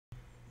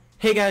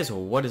Hey guys,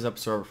 what is up?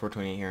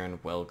 Sorber420 here,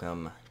 and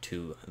welcome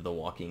to The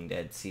Walking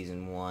Dead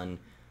Season 1.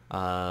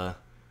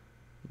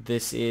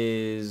 This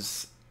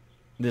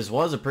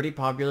was a pretty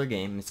popular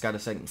game. It's got a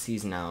second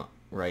season out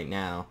right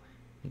now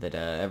that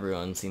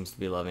everyone seems to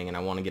be loving, and I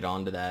want to get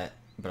onto that,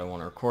 but I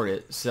want to record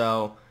it,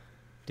 so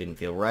didn't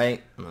feel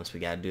right unless we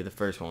got to do the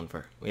first one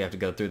first. We have to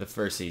go through the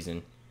first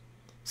season.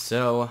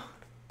 So,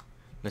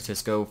 let's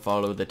just go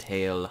follow the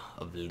tale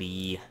of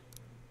Lee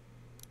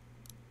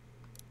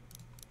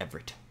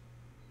Everret.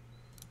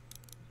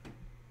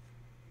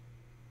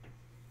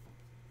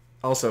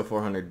 Also,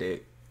 400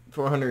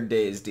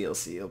 days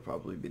DLC will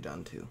probably be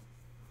done too.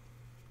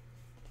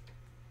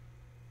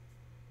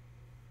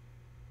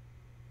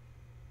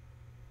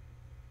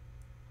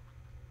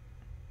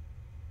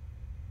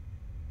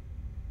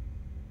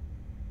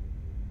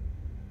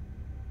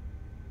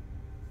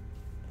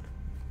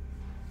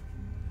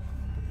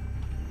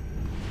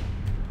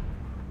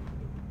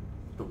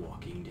 The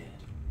Walking Dead.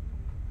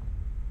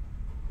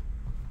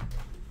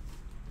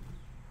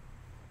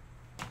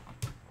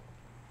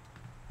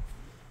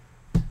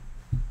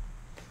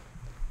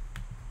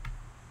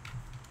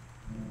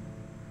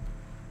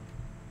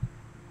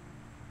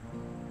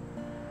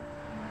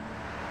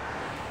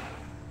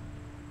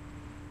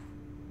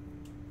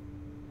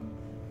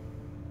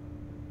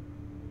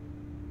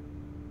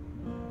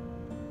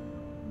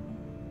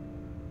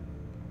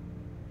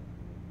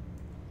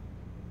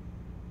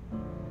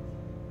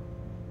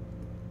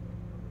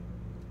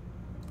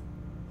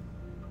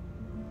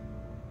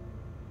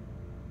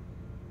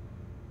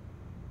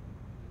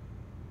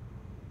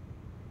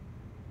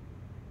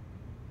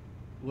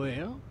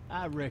 Well,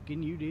 I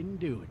reckon you didn't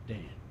do it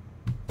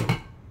then.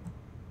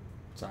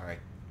 Sorry.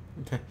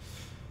 You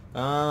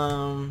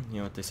know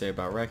what they say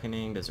about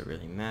reckoning? Does it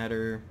really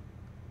matter?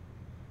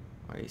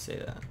 Why do you say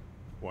that?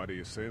 Why do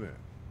you say that?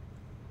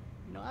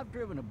 You know, I've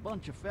driven a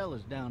bunch of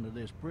fellas down to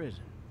this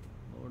prison.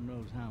 Lord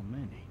knows how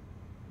many.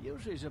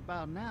 Usually it's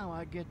about now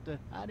I get the,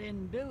 I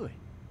didn't do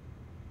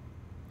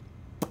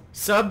it.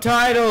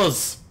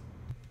 Subtitles!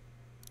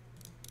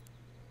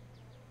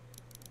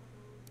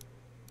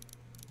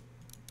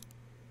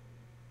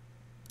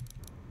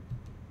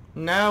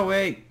 No,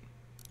 wait.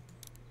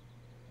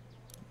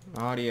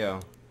 Audio.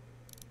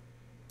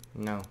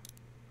 No.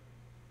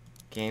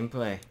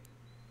 Gameplay.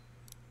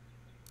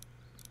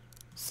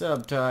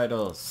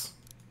 Subtitles.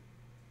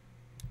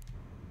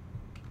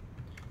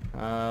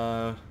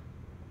 Not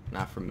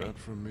for me. Not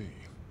for me.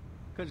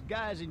 'Cause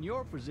guys in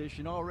your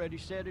position already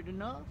said it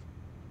enough.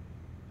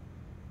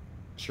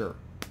 Sure.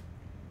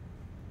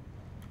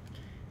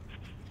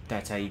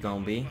 That's how you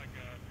gonna be.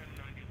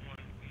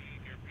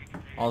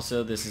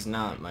 Also, this is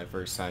not my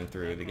first time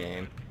through the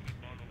game.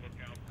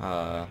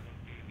 At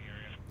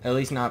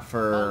least not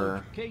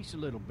for Case a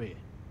little bit.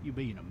 You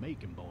being a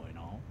Macon boy and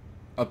all.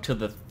 up to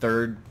the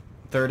third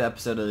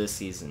episode of this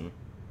season.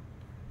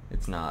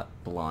 It's not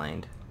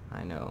blind.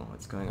 I know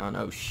what's going on.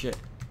 Oh shit.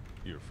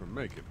 You're from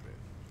Macon, then.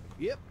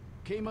 Yep.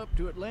 Came up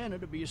to Atlanta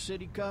to be a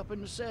city cop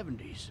in the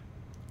 70s.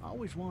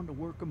 Always wanted to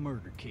work a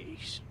murder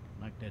case.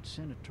 Like that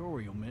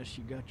senatorial mess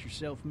you got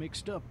yourself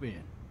mixed up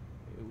in.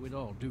 With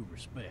all due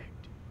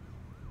respect.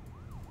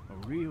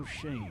 A real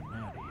shame,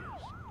 that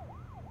is.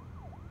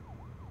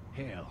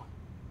 Hell,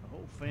 the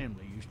whole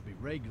family used to be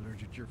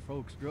regulars at your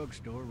folks'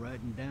 drugstore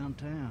right in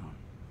downtown.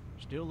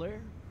 Still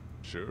there?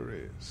 Sure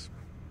is.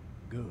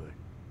 Good.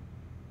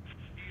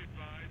 Be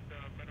advised,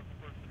 medical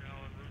personnel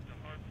en route to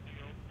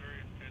Hartsfield,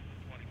 various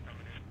 10-20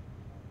 coming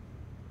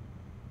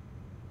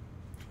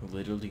in.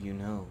 Little do you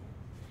know,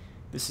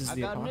 this is I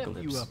the got a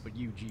apocalypse. nephew up at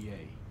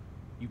UGA.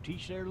 You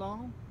teach there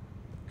long?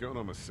 Going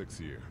on my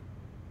 6th year.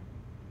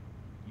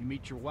 You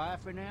meet your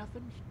wife in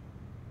Athens?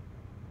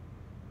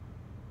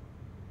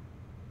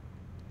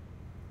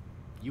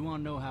 You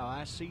want to know how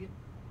I see it?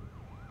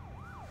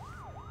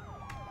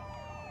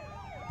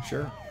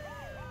 Sure.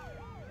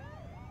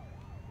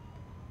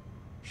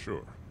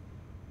 Sure.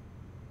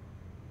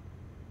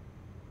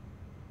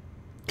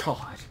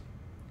 God.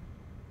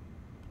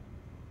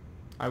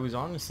 I was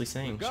honestly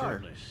saying sure.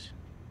 Regardless,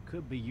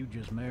 could be you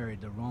just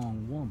married the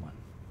wrong woman.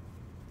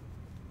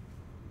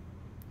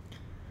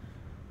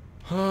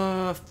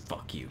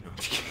 Fuck you. No, I'm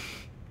just kidding.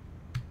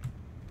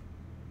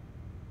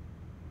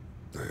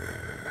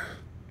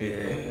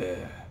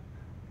 Yeah.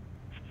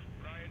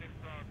 Riot in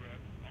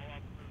progress. All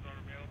officers are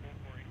available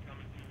for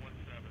incoming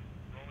 217.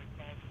 Rolling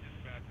calls and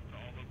dispatches to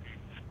all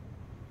locations.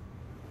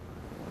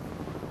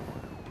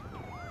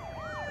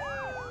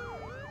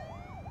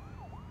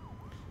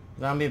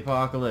 Zombie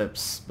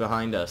apocalypse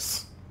behind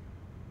us.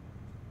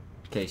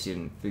 In case you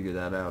didn't figure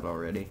that out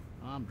already.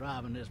 I'm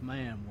driving this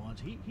man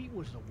once. He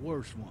was the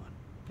worst one.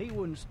 He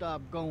wouldn't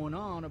stop going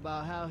on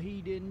about how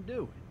he didn't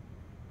do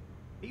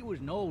it. He was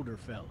an older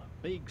fella,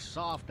 big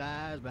soft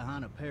eyes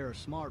behind a pair of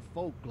smart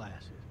folk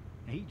glasses.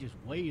 And he just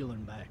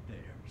wailing back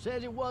there.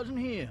 Says it wasn't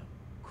him.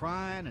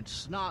 Crying and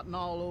snotting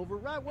all over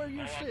right where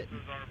you're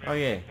sitting. Oh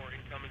yeah.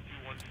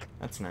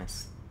 That's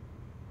nice.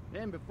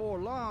 Then before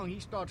long, he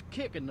starts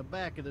kicking the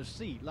back of the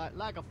seat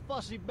like a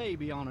fussy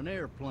baby on an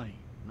airplane.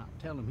 And I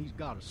tell him he's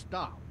got to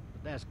stop.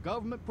 That's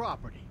government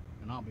property,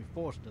 and I'll be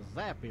forced to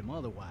zap him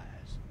otherwise.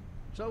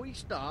 So he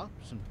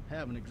stops, and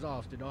having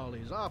exhausted all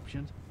his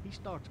options, he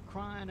starts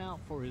crying out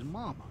for his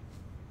mama.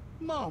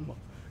 Mama,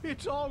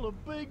 it's all a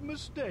big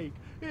mistake.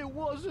 It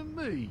wasn't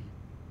me.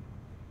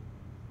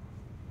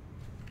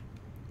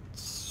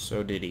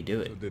 So did he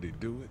do it? So did he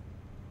do it?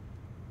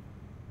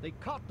 They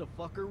caught the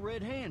fucker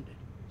red-handed,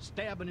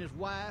 stabbing his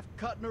wife,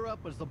 cutting her up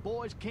as the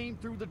boys came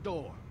through the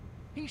door.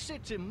 He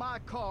sits in my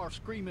car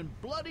screaming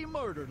bloody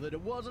murder that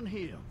it wasn't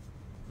him.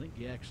 I think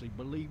he actually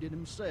believed it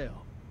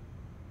himself.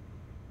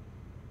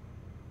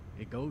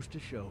 It goes to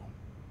show,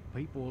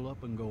 people will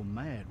up and go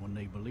mad when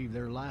they believe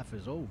their life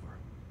is over.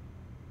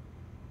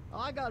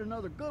 I got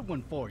another good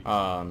one for you.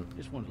 There's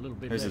This one's a little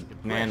bit a less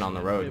man on the depressing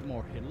and road. a bit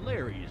more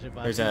hilarious if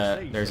I There's do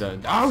say a so.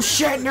 oh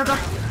shit, nigga!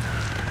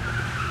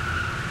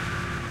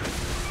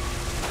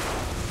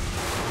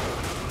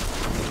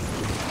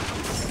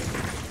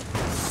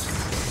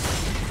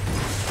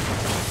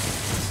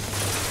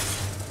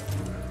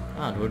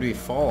 God, would we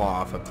fall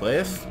off a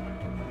cliff?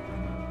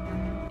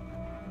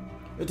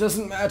 It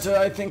doesn't matter,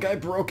 I think I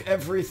broke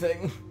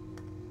everything.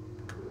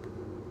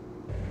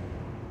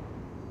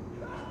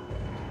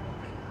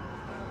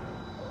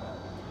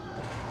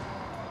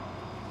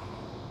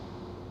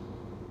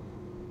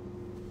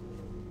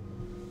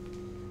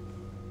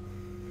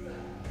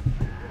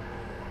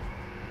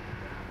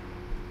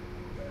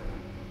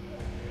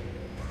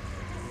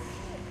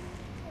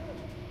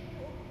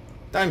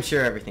 I'm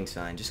sure everything's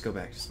fine, just go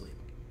back to sleep.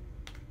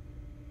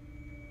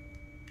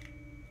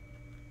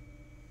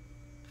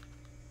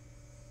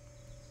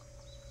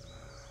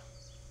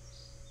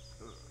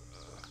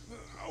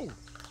 Oh,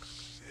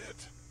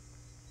 shit.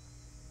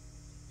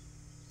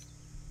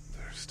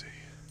 Thirsty.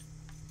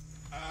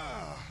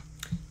 Ah,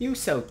 You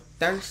so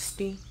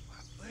thirsty.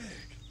 my leg.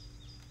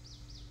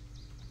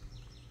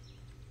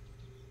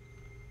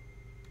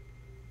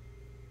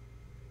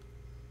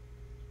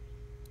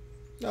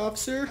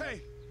 Officer,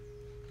 Hey!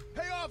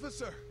 Hey,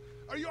 officer!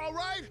 Are you all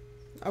right?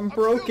 I'm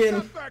Still broken.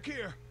 cuffed back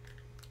here.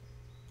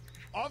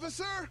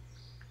 Officer?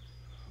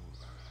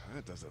 Oh,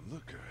 that doesn't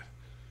look good.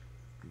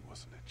 He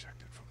wasn't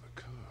ejected from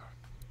the car.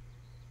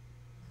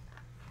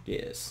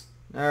 Yes.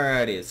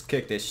 Alrighty, let's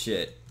kick this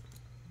shit.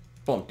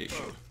 Bump this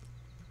shit.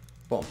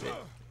 Bump it.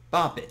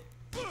 Bop it.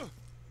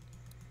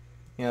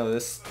 You know,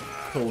 this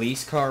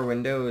police car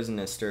window isn't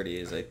as sturdy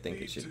as I think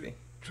it should be.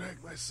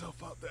 Drag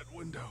myself out that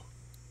window.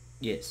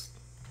 Yes,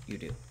 you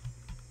do.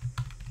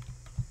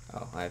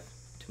 Oh, I have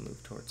to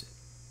move towards it.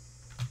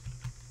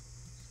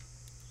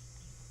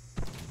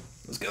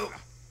 Let's go.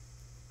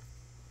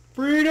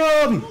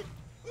 Freedom!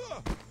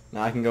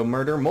 Now I can go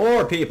murder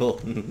more people.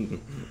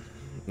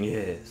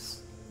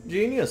 Yes.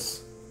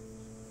 Genius.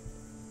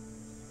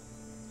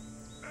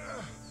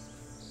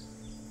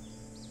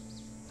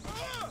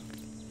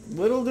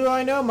 Little do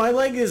I know, my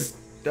leg is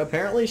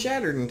apparently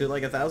shattered into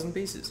like 1,000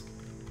 pieces.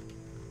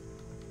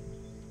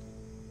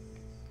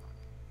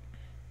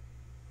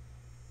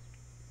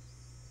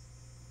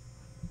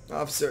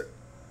 Officer,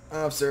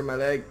 my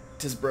leg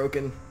is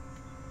broken.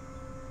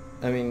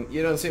 I mean,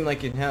 you don't seem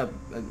like you'd have.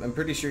 I'm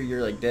pretty sure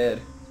you're like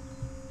dead.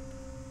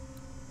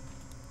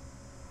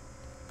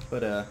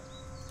 But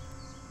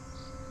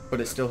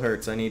it still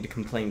hurts. I need to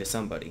complain to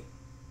somebody.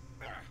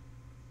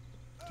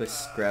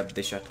 Please grab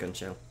the shotgun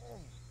shell.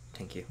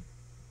 Thank you.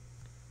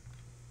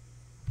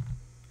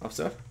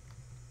 Officer?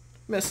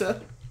 Mister,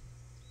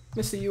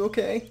 you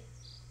okay?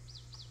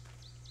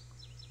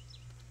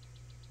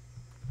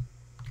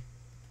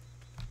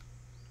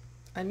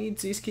 I need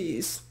these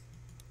keys.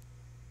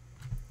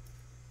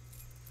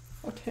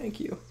 Oh, thank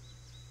you.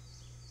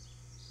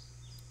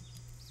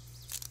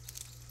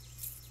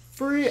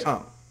 Free.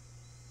 Oh.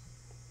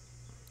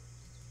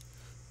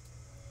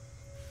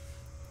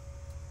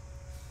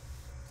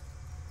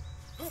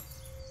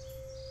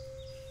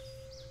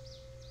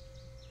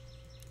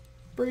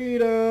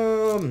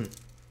 Freedom.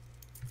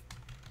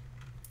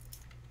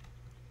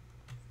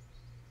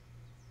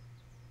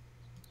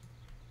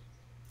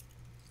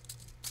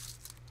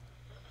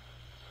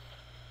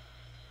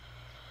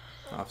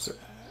 Officer?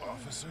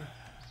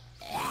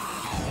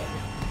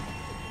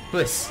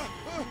 Please.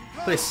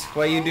 Please,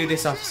 why you do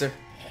this, officer?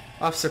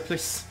 Officer,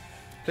 please.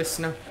 Please,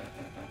 no.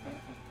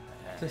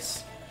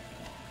 Please.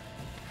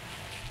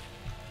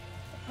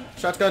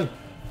 Shotgun!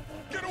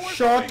 Get away from me!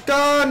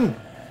 Shotgun!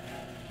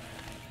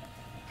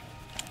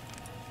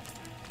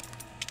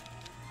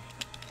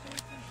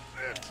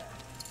 Shit.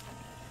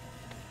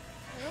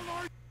 Hell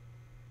are you?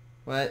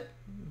 What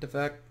the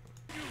fuck?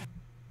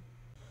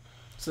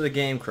 So the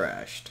game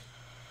crashed.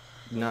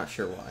 Not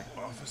sure why.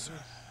 Officer?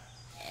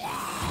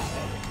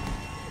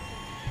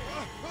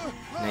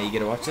 Now you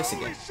gotta watch this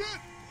Holy again. shit!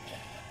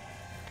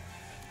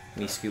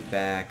 Me scoot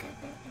back.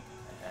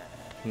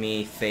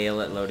 Me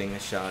fail at loading the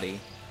shoddy.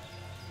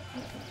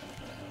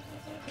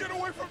 Get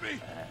away from me!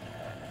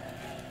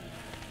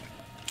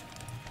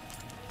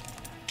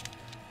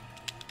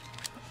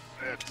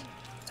 Shit!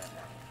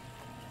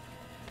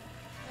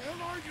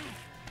 Hell are you?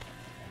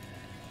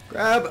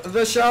 Grab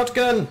the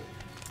shotgun!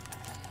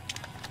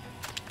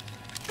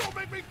 Don't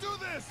make me do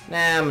this!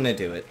 Nah, I'm gonna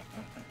do it.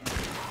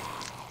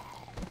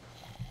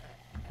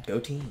 Go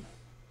team.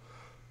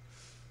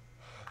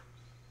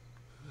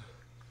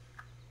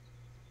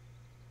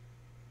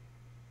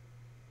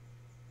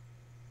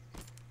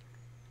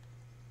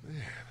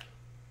 Man.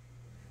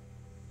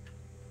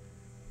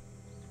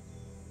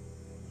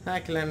 Hi,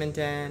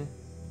 Clementine.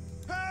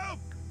 Help!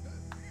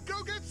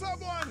 Go get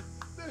someone!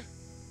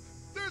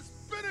 There's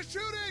been a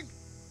shooting!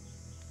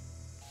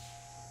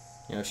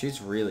 You know,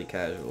 she's really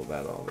casual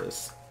about all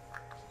this.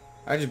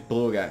 I just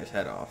blew a guy's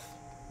head off.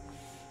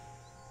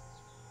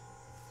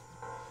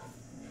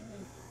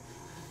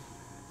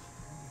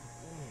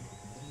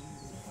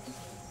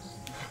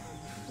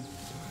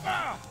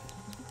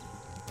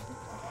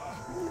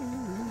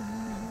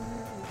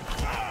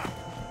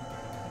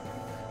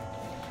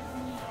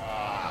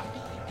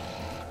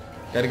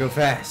 Gotta go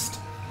fast.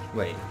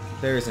 Wait,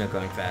 there is no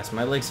going fast.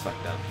 My leg's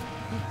fucked up.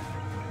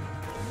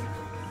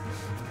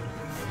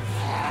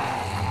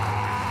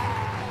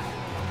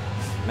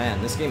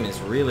 Man, this game is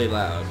really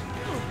loud.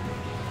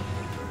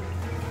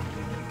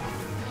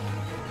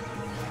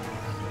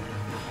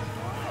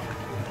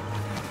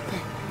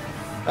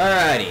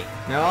 Alrighty,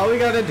 now all we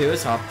gotta do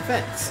is hop the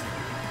fence.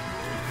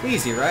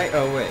 Easy, right?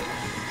 Oh, wait.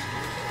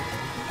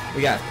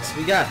 We got this,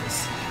 we got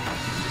this.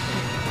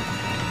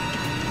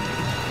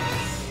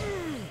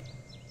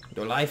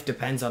 Your life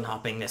depends on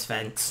hopping this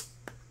fence.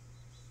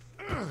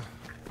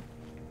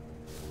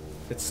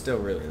 It's still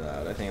really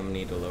loud. I think I'm gonna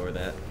need to lower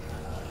that.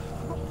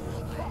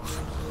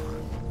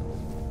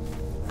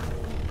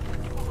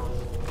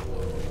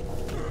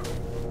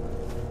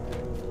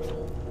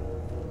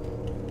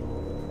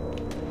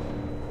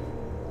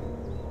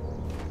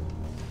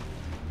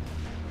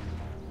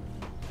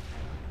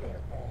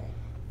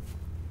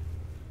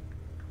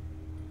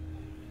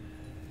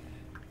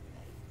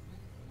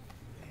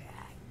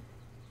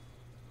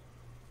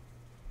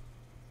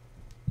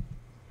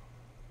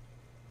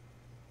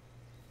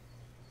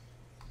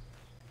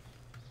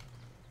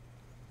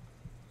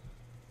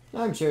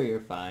 I'm sure you're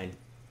fine.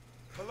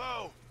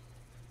 Hello?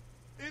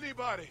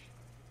 Anybody?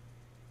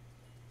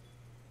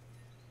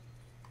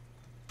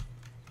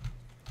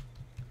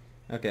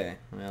 Okay,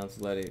 now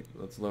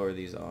let's lower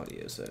these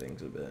audio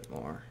settings a bit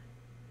more.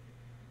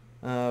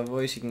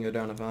 Voice you can go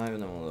down to 5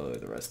 and then we'll lower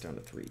the rest down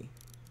to 3.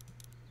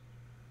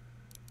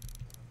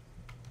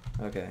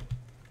 Okay.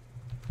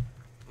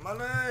 My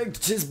leg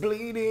is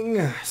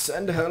bleeding.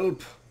 Send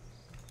help.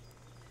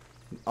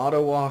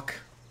 Auto walk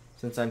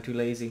since I'm too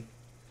lazy.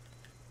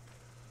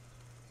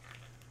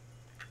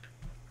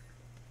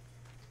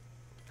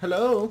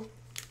 Hello?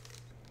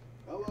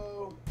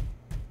 Hello?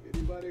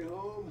 Anybody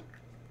home?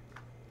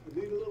 I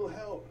need a little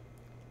help.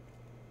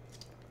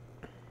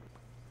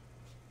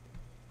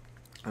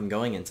 I'm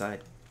going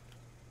inside.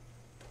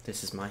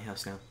 This is my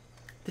house now.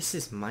 This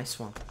is my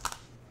swamp.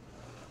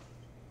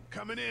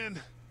 Coming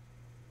in.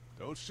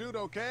 Don't shoot,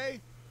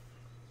 okay?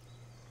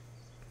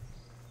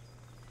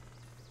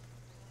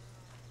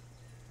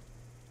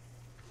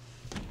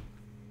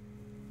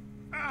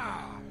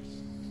 Ah!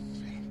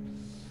 Shit.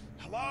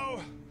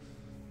 Hello?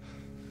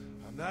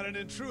 I'm not an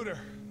intruder.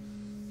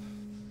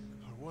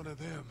 Or one of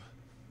them.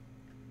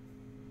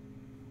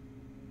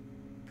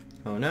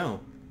 Oh no.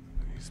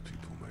 These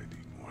people may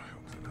need more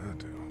help than I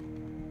do.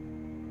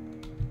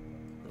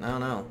 I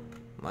don't know.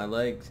 My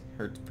leg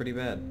hurts pretty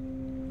bad.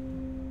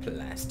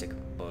 Plastic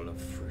bowl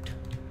of fruit.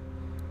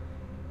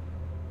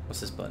 What's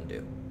this button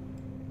do?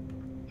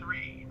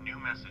 3 new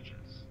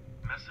messages.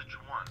 Message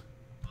 1,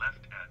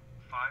 left at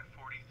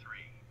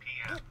 5:43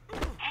 p.m.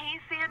 Hey,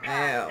 Sandra.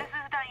 Ow. This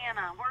is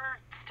Diana. We're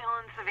still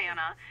in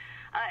Savannah.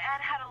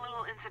 Ed had a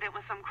little incident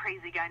with some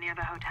crazy guy near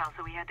the hotel,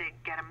 so we had to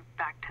get him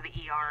back to the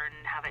ER and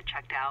have it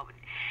checked out.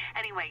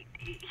 Anyway,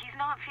 he's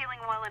not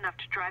feeling well enough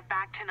to drive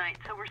back tonight,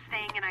 so we're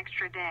staying an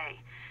extra day.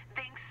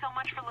 Thanks so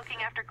much for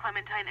looking after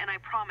Clementine, and I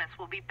promise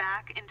we'll be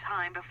back in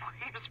time before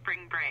your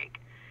spring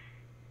break.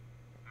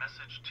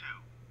 Message 2,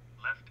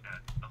 left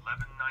at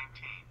 11:19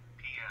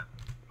 p.m.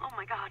 Oh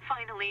my God,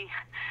 finally.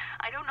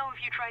 I don't know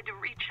if you tried to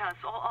reach us.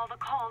 All the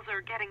calls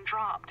are getting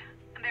dropped.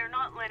 They're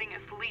not letting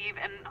us leave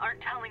and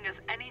aren't telling us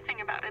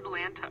anything about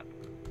Atlanta.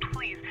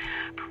 Please,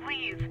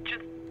 please,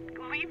 just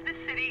leave the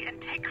city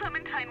and take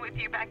Clementine with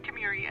you back to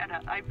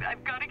Murrieta.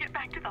 I've got to get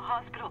back to the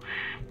hospital.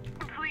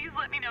 Please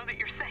let me know that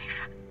you're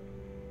safe.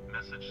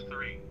 Message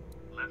 3,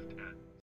 left at